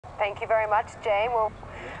Thank you very much, Jane. Well,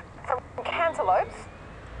 from cantaloupes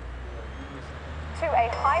to a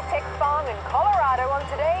high-tech farm in Colorado on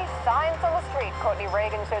today's Science on the Street, Courtney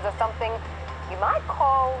Reagan shows us something you might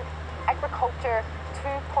call agriculture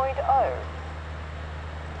 2.0.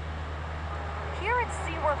 Here at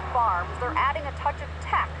Seaworth Farms, they're adding a touch of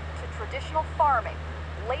tech to traditional farming.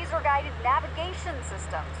 Laser-guided navigation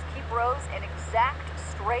systems keep rows in exact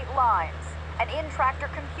straight lines. And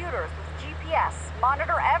in-tractor computers with GPS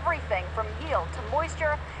monitor everything from yield to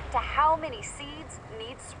moisture to how many seeds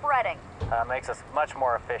need spreading. Makes us much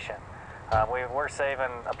more efficient. We're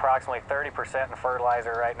saving approximately 30% in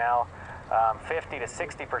fertilizer right now, 50 to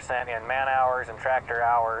 60% in man hours and tractor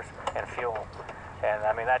hours and fuel. And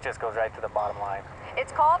I mean, that just goes right to the bottom line.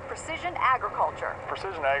 It's called precision agriculture.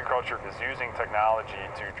 Precision agriculture is using technology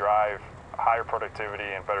to drive higher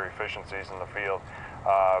productivity and better efficiencies in the field.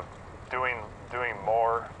 Doing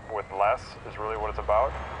more with less is really what it's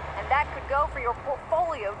about. And that could go for your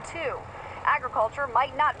portfolio too. Agriculture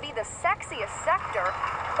might not be the sexiest sector,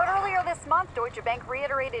 but earlier this month, Deutsche Bank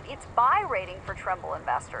reiterated its buy rating for Trimble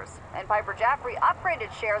investors. And Piper Jaffray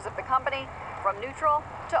upgraded shares of the company from neutral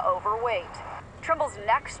to overweight. Trimble's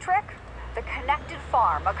next trick? The connected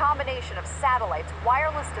farm, a combination of satellites,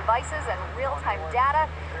 wireless devices, and real-time data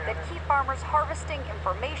that keep farmers harvesting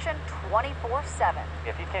information 24/7.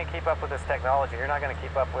 If you can't keep up with this technology, you're not going to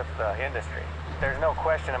keep up with the industry. There's no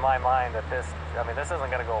question in my mind that this isn't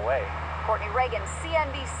going to go away. Courtney Reagan,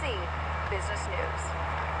 CNBC Business News.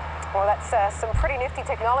 Well, that's some pretty nifty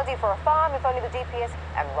technology for a farm, if only the GPS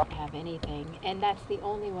and have anything, and that's the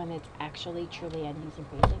only one that's actually truly end-user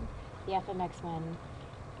facing. The FMX one,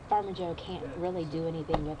 Farmer Joe can't really do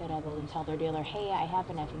anything with it other than tell their dealer, hey, I have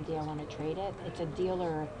an FMD, I want to trade it. It's a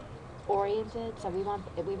dealer oriented, so we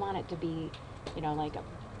want it to be, you know, like a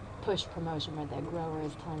push promotion where the grower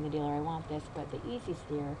is telling the dealer, I want this. But the Easy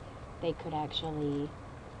Steer, they could actually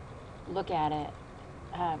look at it,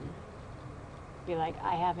 be like,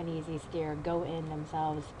 I have an Easy Steer, go in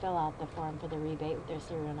themselves, fill out the form for the rebate with their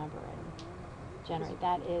serial number and generate.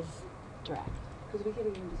 That is direct. Because we could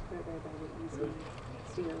even just put it right by the Easy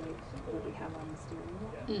Steer, like what we have on the steering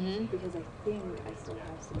wheel. Because I think I still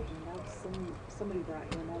have some handouts. Somebody brought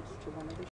handouts to one of the